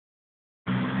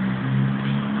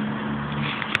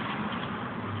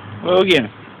Well, again,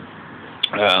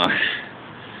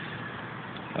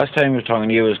 last time I was talking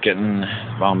to you, I was getting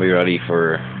Bombi ready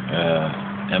for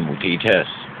MOT test,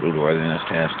 roadworthiness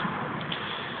test,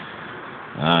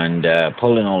 and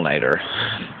pulled an all-nighter.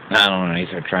 And underneath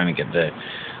there trying to get the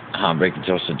handbrake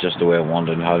adjusted just the way I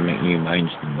wanted, and how to make new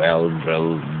mounts and weld,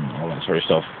 drill, and all that sort of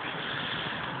stuff.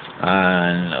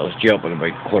 And I was due up at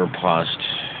about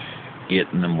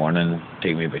 8:15 in the morning.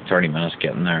 Take me about 30 minutes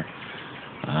getting there.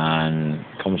 And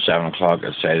come 7 o'clock,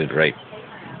 I decided, right,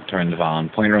 turn the van,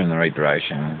 point her in the right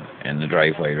direction, in the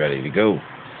driveway, ready to go.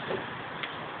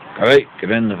 Alright, get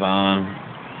in the van,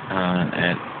 and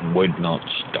it would not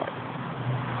start.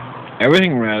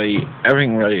 Everything ready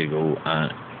to go,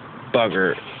 and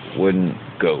bugger wouldn't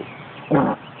go.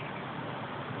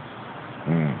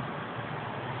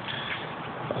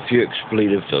 A few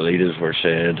expletive deleted were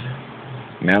said,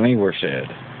 many were said,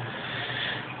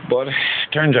 but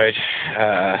turns out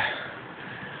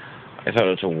I thought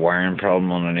it was a wiring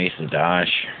problem underneath the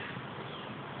dash,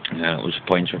 and it was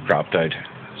points were cropped out,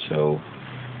 so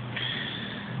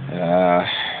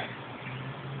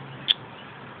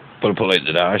pull out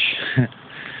the dash,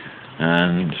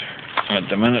 and at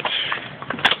the minute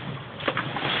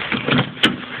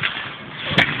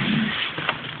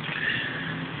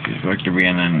she's back to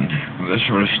being in this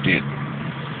sort of state.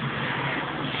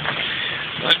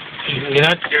 But you can get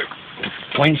out your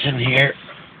points in here,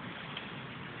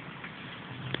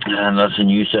 and that's a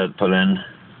new set put in,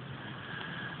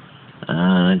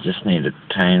 and I just need it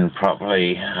timed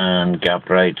properly and gapped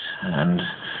right, and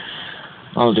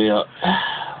I'll do that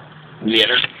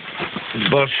later.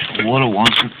 But what I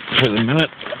want for the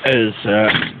minute is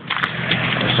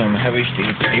some heavy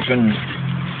steel piping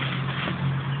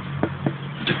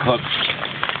to cut,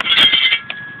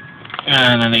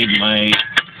 and I need my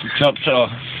chop saw,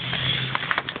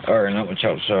 or not my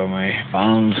chop saw, my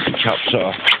band chop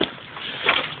saw.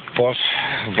 But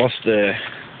I've lost the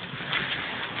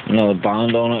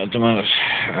band on it at the minute.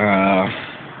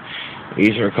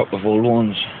 These are a couple of old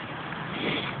ones.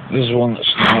 This is one that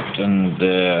snapped, and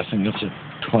I think that's a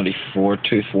 24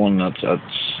 tooth one. That's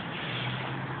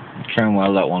try and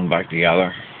weld that one back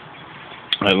together.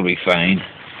 That'll be fine.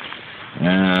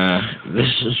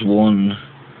 This is one.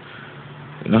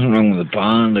 Nothing wrong with the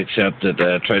band except that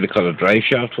I tried to cut a drive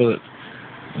shaft with it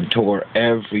and tore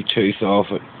every tooth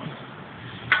off it.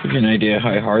 Give you an idea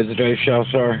how hard the drive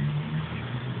shafts are.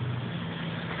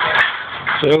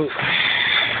 So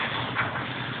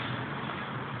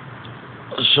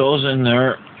the saw's in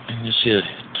there, and you see the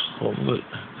top of it.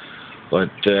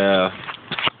 But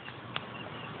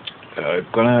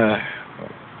I'm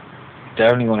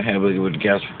definitely gonna have it with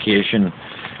gasification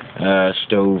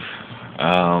stove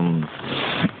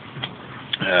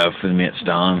for the mate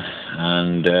Stan,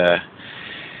 and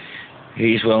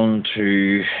he's willing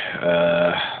to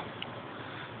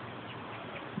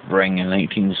bring a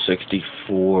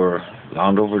 1964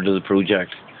 Land Rover to the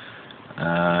project,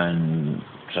 and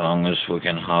so long as we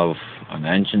can have an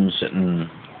engine sitting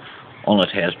on a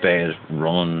test bed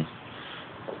running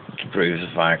to prove the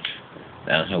fact,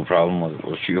 there's no problem with it.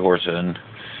 We'll shoehorse it in,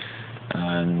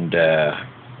 and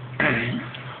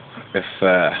if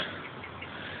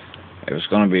it's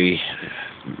going to be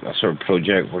a sort of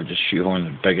project, we're just shoehorning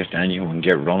the biggest engine we can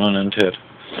get running into it.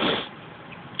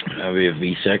 Maybe a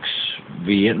V6,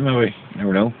 V8 maybe,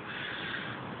 never know.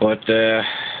 But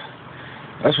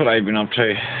that's what I've been up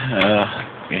to.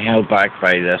 Been held back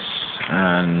by this,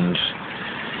 and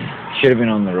should have been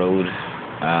on the road.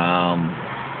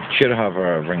 Should have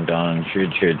everything done.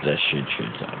 Should this, should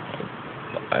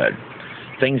that.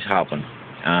 Things happen,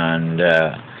 and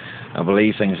I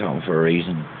believe things happen for a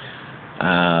reason.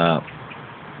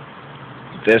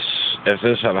 If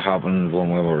this had happened when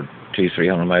we were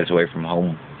 200-300 miles away from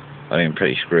home, I'd been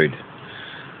pretty screwed.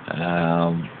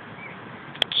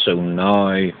 So now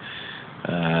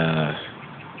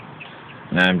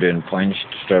I'm doing points,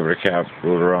 driver cap,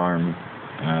 rotor arm,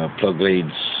 plug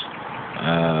leads,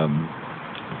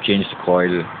 changed the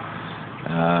coil,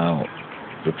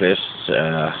 replaced a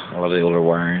lot of the older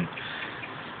wiring,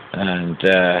 and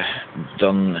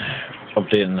done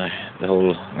updating the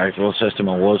whole electrical system.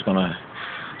 I was going to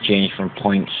change from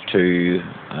points to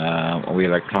a wee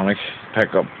electronic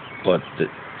pickup, but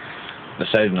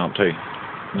decided not to.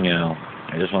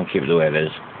 I just want to keep it the way it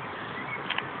is.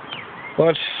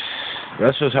 But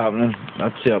that's what's happening.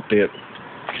 That's the update.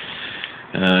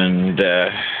 And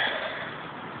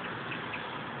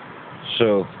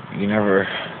so you never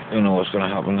know what's going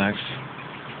to happen next.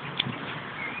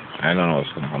 I don't know what's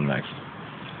going to happen next.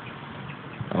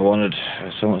 I wanted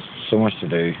so much to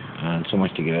do and so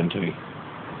much to get into.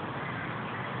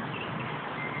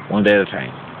 One day at a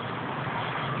time.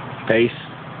 Peace.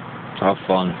 Have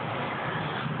fun.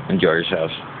 Enjoy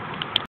yourselves.